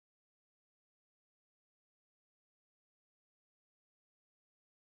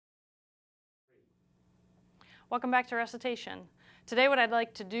Welcome back to recitation. Today what I'd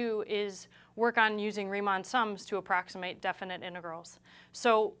like to do is work on using Riemann sums to approximate definite integrals.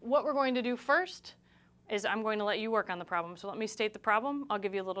 So what we're going to do first is I'm going to let you work on the problem. So let me state the problem. I'll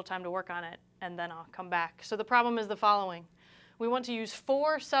give you a little time to work on it, and then I'll come back. So the problem is the following. We want to use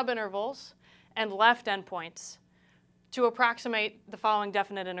 4 subintervals and left endpoints to approximate the following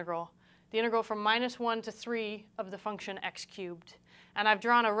definite integral. The integral from -1 to 3 of the function x cubed. And I've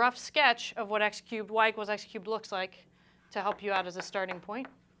drawn a rough sketch of what x cubed, y equals x cubed looks like to help you out as a starting point.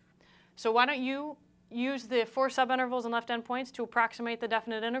 So why don't you use the 4 subintervals and left endpoints to approximate the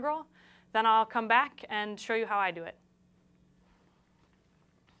definite integral? Then I'll come back and show you how I do it.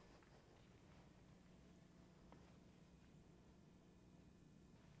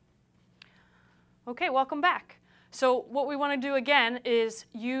 Okay, welcome back. So what we want to do again is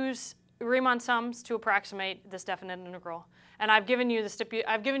use Riemann sums to approximate this definite integral. And I've given you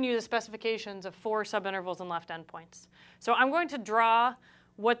the specifications of 4 subintervals and left endpoints. So I'm going to draw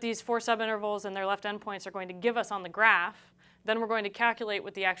what these 4 subintervals and their left endpoints are going to give us on the graph. Then we're going to calculate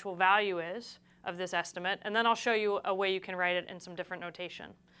what the actual value is of this estimate. And then I'll show you a way you can write it in some different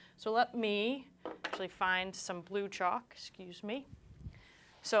notation. So let me actually find some blue chalk, excuse me.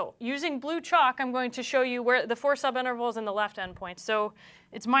 So using blue chalk, I'm going to show you where the 4 subintervals and the left endpoints. So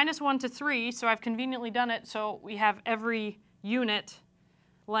it's -1 to 3, so I've conveniently done it so we have every unit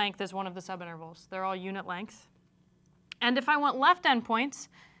length as one of the subintervals. They're all unit length. And if I want left endpoints,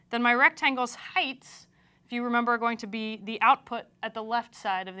 then my rectangle's heights, if you remember, are going to be the output at the left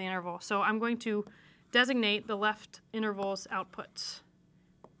side of the interval. So I'm going to designate the left interval's outputs.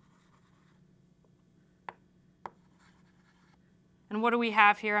 And what do we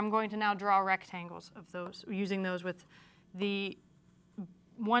have here? I'm going to now draw rectangles of those, using those with the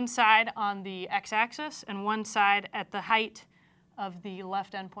one side on the x-axis and one side at the height of the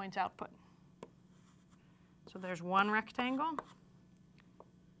left endpoint's output. So there's one rectangle.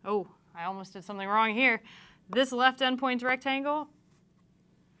 Oh, I almost did something wrong here. This left endpoint's rectangle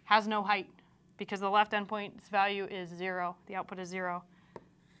has no height because the left endpoint's value is 0. The output is 0.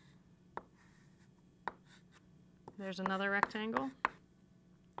 There's another rectangle,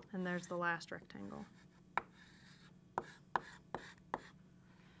 and there's the last rectangle.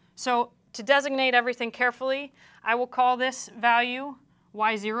 So to designate everything carefully, I will call this value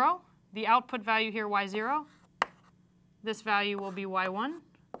y0, the output value here y0. This value will be y1.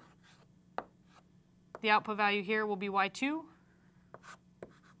 The output value here will be y2.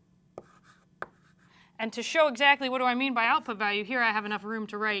 And to show exactly what do I mean by output value, here I have enough room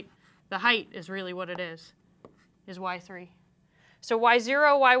to write the height is really what it is y3. So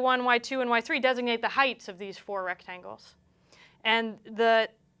y0, y1, y2, and y3 designate the heights of these 4 rectangles. And the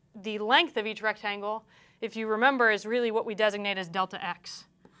length of each rectangle, if you remember, is really what we designate as delta x.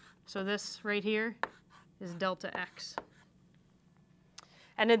 So this right here is delta x.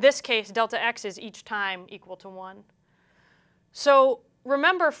 And in this case, delta x is each time equal to 1. So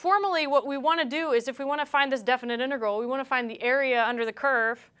remember, formally what we want to do is if we want to find this definite integral, we want to find the area under the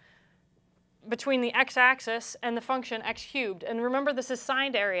curve between the x-axis and the function x cubed. And remember, this is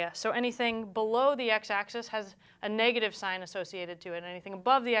signed area, so anything below the x-axis has a negative sign associated to it. Anything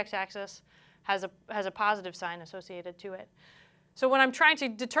above the x-axis has a positive sign associated to it. So when I'm trying to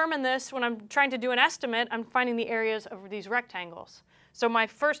determine this, when I'm trying to do an estimate, I'm finding the areas of these rectangles. So my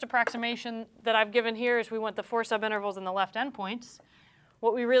first approximation that I've given here is we want the 4 subintervals and the left endpoints.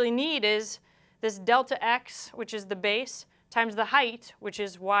 What we really need is this delta x, which is the base, times the height, which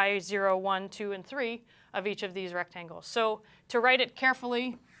is y0, 1, 2, and 3 of each of these rectangles. So to write it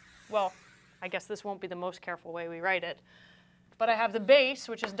carefully, well, I guess this won't be the most careful way we write it, but I have the base,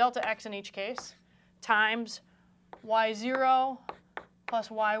 which is delta x in each case, times y0 plus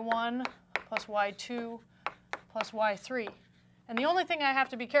y1 plus y2 plus y3. And the only thing I have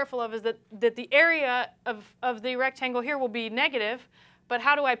to be careful of is that the area of the rectangle here will be negative, but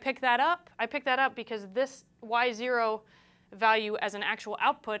how do I pick that up? I pick that up because this y0 value as an actual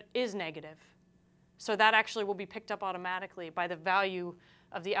output is negative. So that actually will be picked up automatically by the value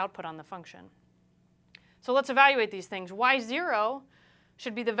of the output on the function. So let's evaluate these things. y0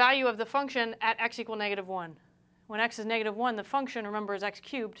 should be the value of the function at x equal -1. When x is -1, the function, remember, is x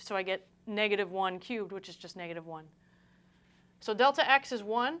cubed, so I get -1 cubed, which is just -1. So delta x is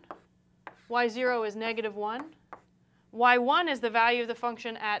 1, y0 is -1. y1 is the value of the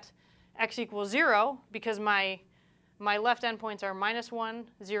function at x equals 0 because my left endpoints are -1,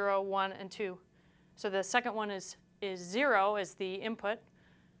 0, 1, and 2. So the second one is 0 as the input.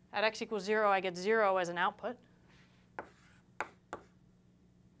 At x equals 0, I get 0 as an output.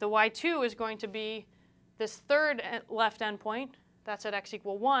 The y2 is going to be this third left endpoint. That's at x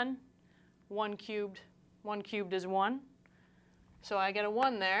equal 1, 1 cubed 1 cubed is 1. So I get a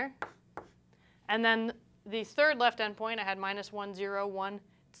 1 there. And then the third left endpoint, I had minus 1, 0, 1,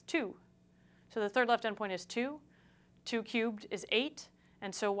 it's 2. So the third left endpoint is 2. 2 cubed is 8,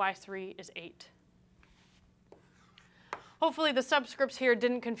 and so y3 is 8. Hopefully the subscripts here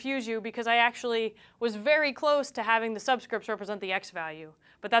didn't confuse you, because I actually was very close to having the subscripts represent the x value.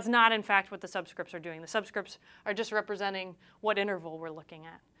 But that's not, in fact, what the subscripts are doing. The subscripts are just representing what interval we're looking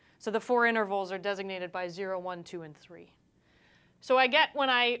at. So the 4 intervals are designated by 0, 1, 2, and 3. So I get, when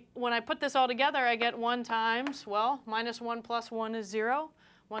I put this all together, I get 1 times, well, minus 1 plus 1 is 0.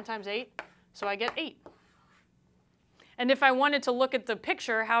 1 times 8, so I get 8. And if I wanted to look at the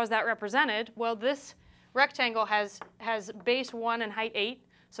picture, how is that represented? Well, this rectangle has base 1 and height 8,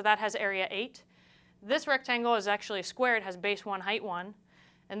 so that has area 8. This rectangle is actually a square. It has base 1, height 1.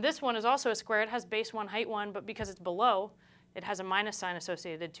 And this one is also a square. It has base 1, height 1, but because it's below, it has a minus sign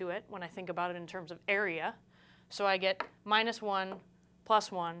associated to it when I think about it in terms of area. So I get minus 1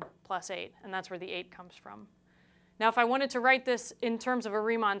 plus 1 plus 8, and that's where the 8 comes from. Now, if I wanted to write this in terms of a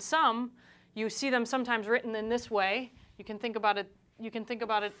Riemann sum, you see them sometimes written in this way. You can think about it. You can think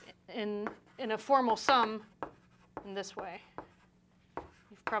about it in a formal sum in this way.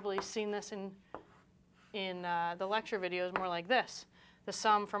 You've probably seen this in the lecture videos more like this. The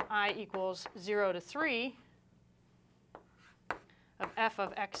sum from I equals 0 to 3 of f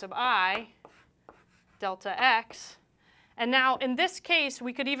of x sub I delta x. And now, in this case,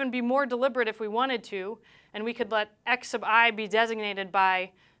 we could even be more deliberate if we wanted to, and we could let x sub I be designated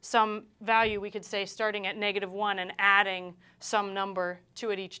by some value, we could say, starting at -1 and adding some number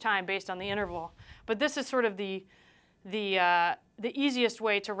to it each time based on the interval. But this is sort of the easiest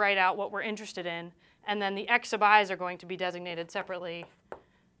way to write out what we're interested in. And then the x sub i's are going to be designated separately.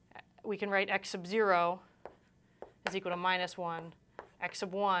 We can write x sub 0 is equal to minus 1. X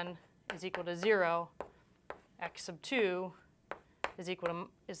sub 1 is equal to 0. X sub 2 is equal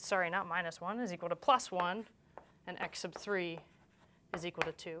to, sorry, not minus 1, is equal to plus 1. And x sub 3 is equal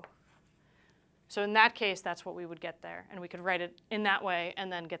to 2. So in that case, that's what we would get there. And we could write it in that way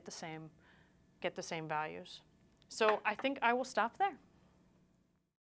and then get the same values. So I think I will stop there.